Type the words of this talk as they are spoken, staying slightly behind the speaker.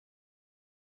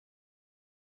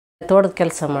ತೋಟದ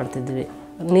ಕೆಲಸ ಮಾಡ್ತಿದ್ವಿ,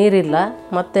 ನೀರಿಲ್ಲ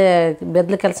ಮತ್ತು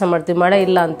ಬೆದ್ಲು ಕೆಲಸ ಮಾಡ್ತೀವಿ, ಮಳೆ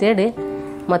ಇಲ್ಲ ಅಂತೇಳಿ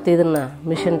ಮತ್ತು ಇದನ್ನು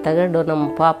ಮಿಷಿನ್ ತಗೊಂಡು ನಮ್ಮ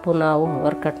ಪಾಪು ನಾವು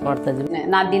ವರ್ಕೌಟ್ ಮಾಡ್ತಾಯಿದ್ವಿ.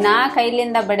 ನಾ ದಿನಾ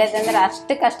ಕೈಲಿಂದ ಬಡಿಯೋದಂದ್ರೆ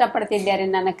ಅಷ್ಟು ಕಷ್ಟಪಡ್ತಿದ್ದೆ ರೀ.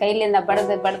 ನನ್ನ ಕೈಲಿಂದ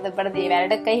ಬಡ್ದು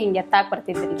ಇವೆರಡು ಕೈ ಹಿಂಗೆ ಎತ್ತಾಕ್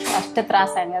ಬರ್ತಿದ್ರಿ, ಅಷ್ಟು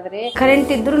ತ್ರಾಸ ಹಂಗದ್ರಿ.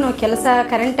 ಕರೆಂಟ್ ಇದ್ರು ನಾವು ಕೆಲಸ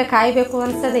ಕರೆಂಟ್ ಕಾಯಬೇಕು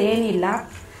ಅನ್ಸೋದು ಏನಿಲ್ಲ,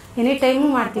 ಎನಿ ಟೈಮು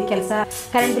ಮಾಡ್ತೀವಿ ಕೆಲಸ.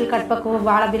 ಕರೆಂಟ್ ಬಿಲ್ ಕಟ್ಬೇಕು,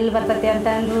 ಭಾಳ ಬಿಲ್ ಬರ್ತೈತೆ ಅಂತ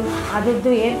ಅಂದ್ರು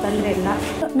ಅದ್ರದ್ದು ಏನು ತೊಂದರೆ ಇಲ್ಲ.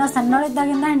 ನಾವು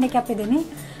ಸಣ್ಣವಳಿದ್ದಾಗಿಂದ ಹ್ಯಾಂಡಿಕ್ಯಾಪ್ ಇದ್ದೀನಿ,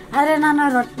 ಆದರೆ ನಾನು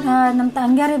ನಮ್ಮ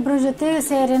ತಂಗಿಯರಿಬ್ಬರ ಜೊತೆ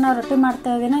ಸೇರಿ ನಾವು ರೊಟ್ಟಿ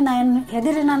ಮಾಡ್ತಾ ಇದ್ದೀನಿ. ನಾನು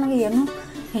ಹೆದರಿ ನನಗೆ ಏನು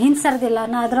ಹಿಂಸರ್ದಿಲ್ಲ,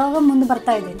 ನಾನು ಅದ್ರೊಳಗೆ ಮುಂದೆ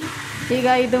ಬರ್ತಾ ಇದ್ದೀನಿ. ಈಗ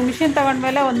ಇದು ಮಿಷಿನ್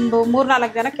ತಗೊಂಡ್ಮೇಲೆ ಒಂದು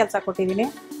 3-4 ಜನ ಕೆಲಸ ಕೊಟ್ಟಿದ್ದೀನಿ,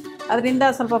 ಅದರಿಂದ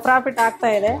ಸ್ವಲ್ಪ ಪ್ರಾಫಿಟ್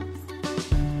ಆಗ್ತಾ ಇದೆ.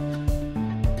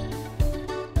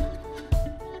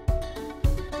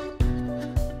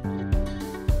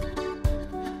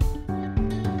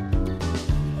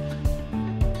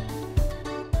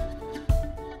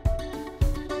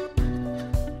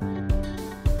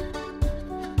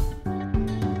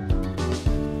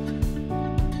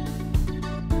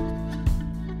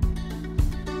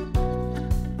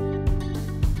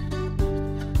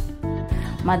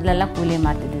 ಮೊದಲೆಲ್ಲ ಕೂಲಿ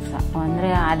ಮಾಡ್ತಿದ್ದೆ ಸರ್. ಅಂದರೆ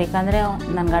ಅದಕ್ಕಂದರೆ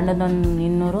ನನ್ನ ಗಂಡದೊಂದು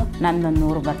 200, ನಂದೊಂದು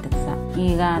 100 ಬರ್ತಿತ್ತು ಸರ್.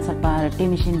 ಈಗ ಸ್ವಲ್ಪ ರೊಟ್ಟಿ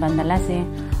ಮಿಷಿನ್ ಬಂದಲ್ಲ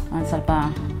ಒಂದು ಸ್ವಲ್ಪ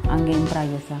ಹಂಗೆ ಇಂಪ್ರೂವ್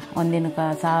ಆಗಿದೆ ಸರ್. ಒಂದಿನಕ್ಕೆ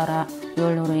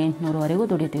 1700-800ವರೆಗೂ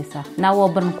ದುಡಿತೀವಿ ಸರ್. ನಾವು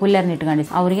ಒಬ್ಬರನ್ನ ಕೂಲಿಯರ್ನ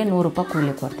ಇಟ್ಕೊಂಡಿವಿ, ಅವರಿಗೆ 100 ರೂಪಾಯಿ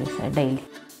ಕೂಲಿ ಕೊಡ್ತೀವಿ ಸರ್ ಡೈಲಿ.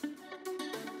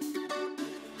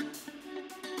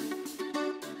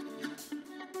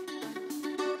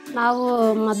 ನಾವು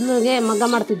ಮೊದಲಿಗೆ ಮಗ್ಗ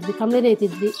ಮಾಡ್ತಿದ್ವಿ, ಕಂಬಳಿನೇ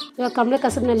ಐತಿದ್ವಿ. ಇವಾಗ ಕಂಬಳಿ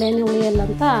ಕಸಬ್ನಲ್ಲಿ ಏನೇ ಉಳಿಯಲ್ಲ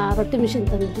ಅಂತ ರೊಟ್ಟಿ ಮಿಷಿನ್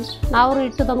ತಂದಿದ್ವಿ. ನಾವು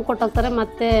ಹಿಟ್ಟು ತಂದು ಕೊಟ್ಟೋಗ್ತಾರೆ,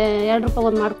 ಮತ್ತು 2 ರೂಪಾಯಿ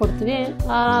ಒಂದು ಮಾಡಿಕೊಡ್ತೀವಿ.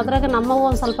 ಅದ್ರಾಗ ನಮ್ಮವು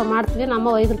ಒಂದು ಸ್ವಲ್ಪ ಮಾಡ್ತೀವಿ,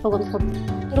 ನಮ್ಮವು 5 ರೂಪಾಯಿ ಒಂದು ಕೊಡ್ತೀವಿ.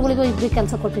 ಇವ್ರುಗಳಿಗೂ ಇಬ್ಬರಿಗೆ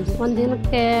ಕೆಲಸ ಕೊಟ್ಟಿದ್ವಿ. ಒಂದು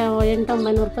ದಿನಕ್ಕೆ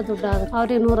 800-900 ರೂಪಾಯಿ ದುಡ್ಡು ಆಗುತ್ತೆ.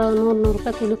 ಅವ್ರಿಗೆ 100-100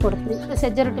 ರೂಪಾಯಿ ಕೂಲಿ ಕೊಡ್ತೀವಿ.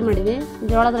 ಸಜ್ಜೆ ರೊಟ್ಟಿ ಮಾಡಿವಿ,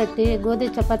 ಜೋಳದ ರೊಟ್ಟಿ, ಗೋಧಿ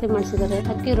ಚಪಾತಿ ಮಾಡಿಸಿದ್ದಾರೆ,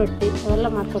 ಅಕ್ಕಿ ರೊಟ್ಟಿ ಅವೆಲ್ಲ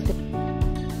ಮಾಡ್ಕೊತೀವಿ.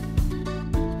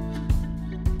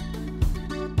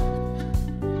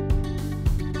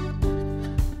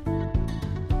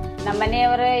 ನಮ್ಮ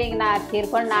ಮನೆಯವರು ಈಗ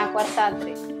ತೀರ್ಕೊಂಡು 4 ವರ್ಷ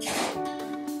ಆತ್ರಿ.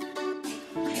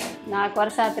 4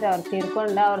 ವರ್ಷ ಆತ್ರಿ ಅವ್ರು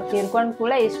ತೀರ್ಕೊಂಡು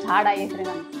ಕೂಡ ಇಷ್ಟು ಹಾಡಾಗೈತ್ರಿ.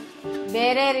 ನಮ್ಗೆ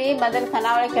ಬೇರೆ ರೀ ಮೊದಲು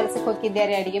ಖನಾವಳಿ ಕೆಲ್ಸಕ್ಕೆ ಹೋಗಿದ್ದೆ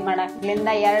ರೀ ಅಡುಗೆ ಮಾಡಕ್ಕೆ. ಇಲ್ಲಿಂದ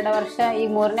 2 ವರ್ಷ, ಈಗ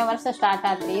 3ನೇ ವರ್ಷ ಸ್ಟಾರ್ಟ್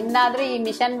ಆತ್ರಿ. ಇನ್ನಾದ್ರೂ ಈ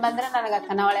ಮಿಷನ್ ಬಂದ್ರೆ ನನಗೆ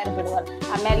ಖನಾವಳಿಯರು ಬಿಡುವಲ್ಲ.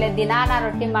 ಆಮೇಲೆ ದಿನಾ ನಾ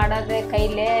ರೊಟ್ಟಿ ಮಾಡೋದು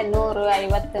ಕೈಲೇ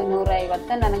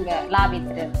 150 ನನಗೆ ಲಾಭ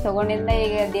ಇತ್ರಿ. ತಗೊಂಡಿಂದ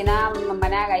ಈಗ ದಿನಾ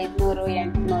ಮನ್ಯಾಗ 500,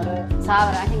 800,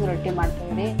 1000 ಹಿಂಗೆ ರೊಟ್ಟಿ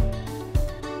ಮಾಡ್ತೀವಿ ರೀ.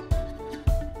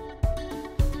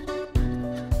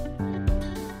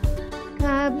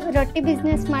 ರೊಟ್ಟಿ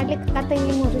ಬಿಸ್ನೆಸ್ ಮಾಡ್ಲಿಕ್ಕೆ ಅಕ್ಕ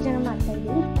ತಂಗಿ 3 ಜನ ಮಾಡ್ತಾ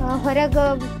ಇದ್ವಿ. ಹೊರಗೆ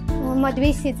ಮದ್ವೆ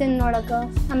ಸೀಸನ್ ಒಳಗೆ,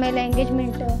 ಆಮೇಲೆ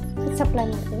ಎಂಗೇಜ್ಮೆಂಟ್ ಸಪ್ಲೈ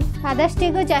ಮಾಡ್ತೀವಿ. ಆದಷ್ಟು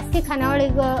ಈಗ ಜಾಸ್ತಿ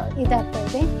ಖಾನಾವಳಿಗೆ ಇದಾಗ್ತಾ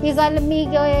ಇದೆ. ಈಗ ಅಲ್ಲಿ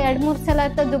 2-3 ಸಲ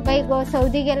ದುಬೈಗೆ,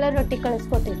 ಸೌದಿಗೆಲ್ಲ ರೊಟ್ಟಿ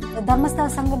ಕಳಿಸ್ಕೊಟ್ಟಿದ್ವಿ. ಧರ್ಮಸ್ಥಳ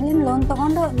ಸಂಘದಿಂದ ಲೋನ್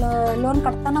ತೊಗೊಂಡು ಲೋನ್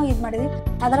ಕಟ್ತಾ ನಾವು ಇದು ಮಾಡಿದ್ವಿ.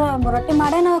 ಅದರ ರೊಟ್ಟಿ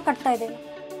ಮಾಡೇ ನಾವು ಕಟ್ತಾ ಇದ್ದೀವಿ.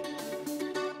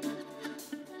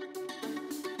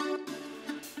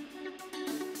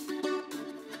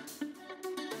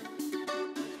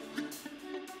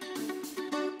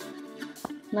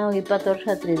 ನಾವು 20 ವರ್ಷ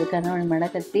ಆತ್ರಿ ಇದು ಖಾನಾವಳಿ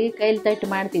ಮಾಡಕತ್ತಿ. ಕೈಲಿ ತಟ್ಟು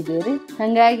ಮಾಡ್ತಿದ್ದೀವಿ ರೀ,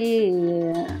 ಹಾಗಾಗಿ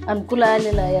ಅನುಕೂಲ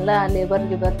ಆಗಲಿಲ್ಲ. ಎಲ್ಲ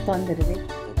ಲೇಬರ್ಗೆ ತೊಂದ್ರಿ ರೀ.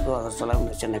 ಅದ್ರ ಸಲ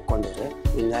ಮಿಷನ್ ಹಾಕ್ಕೊಂಡಿವ್ರಿ.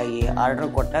 ಹಿಂಗಾಗಿ ಆರ್ಡ್ರ್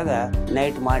ಕೊಟ್ಟಾಗ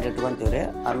ನೈಟ್ ಮಾಡಿ ಇಟ್ಕೊಂತೀವಿ ರೀ,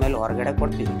 ಆಮೇಲೆ ಹೊರಗಡೆ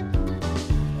ಕೊಡ್ತೀವಿ.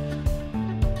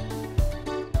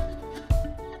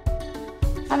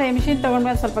 ಅದೇ ಮಿಷಿನ್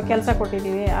ತೊಗೊಂಡ್ಮೇಲೆ ಸ್ವಲ್ಪ ಕೆಲಸ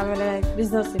ಕೊಟ್ಟಿದ್ದೀವಿ, ಆಮೇಲೆ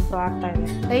ಬಿಸ್ನೆಸ್ ಇಂಪ್ರೂವ್ ಆಗ್ತಾ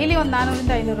ಇದೆ. ಡೈಲಿ ಒಂದು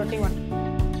 400-500 ರೊಟ್ಟಿ ಮಾಡ್ತೀವಿ.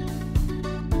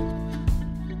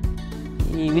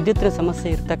 ಈ ವಿದ್ಯುತ್ ಸಮಸ್ಯೆ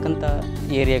ಇರ್ತಕ್ಕಂಥ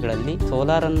ಏರಿಯಾಗಳಲ್ಲಿ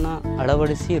ಸೋಲಾರನ್ನು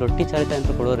ಅಳವಡಿಸಿ ರೊಟ್ಟಿ ಚಾಲಿತ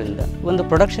ಯಂತ್ರ ಕೊಡೋದ್ರಿಂದ ಒಂದು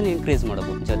ಪ್ರೊಡಕ್ಷನ್ ಇನ್ಕ್ರೀಸ್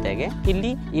ಮಾಡಬಹುದು. ಜೊತೆಗೆ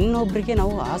ಇಲ್ಲಿ ಇನ್ನೊಬ್ಬರಿಗೆ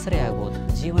ನಾವು ಆಸರೆ ಆಗ್ಬೋದು,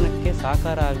 ಜೀವನಕ್ಕೆ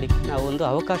ಸಾಕಾರ ಆಗಲಿಕ್ಕೆ ನಾವು ಒಂದು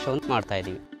ಅವಕಾಶವನ್ನು ಮಾಡ್ತಾ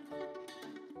ಇದ್ದೀವಿ.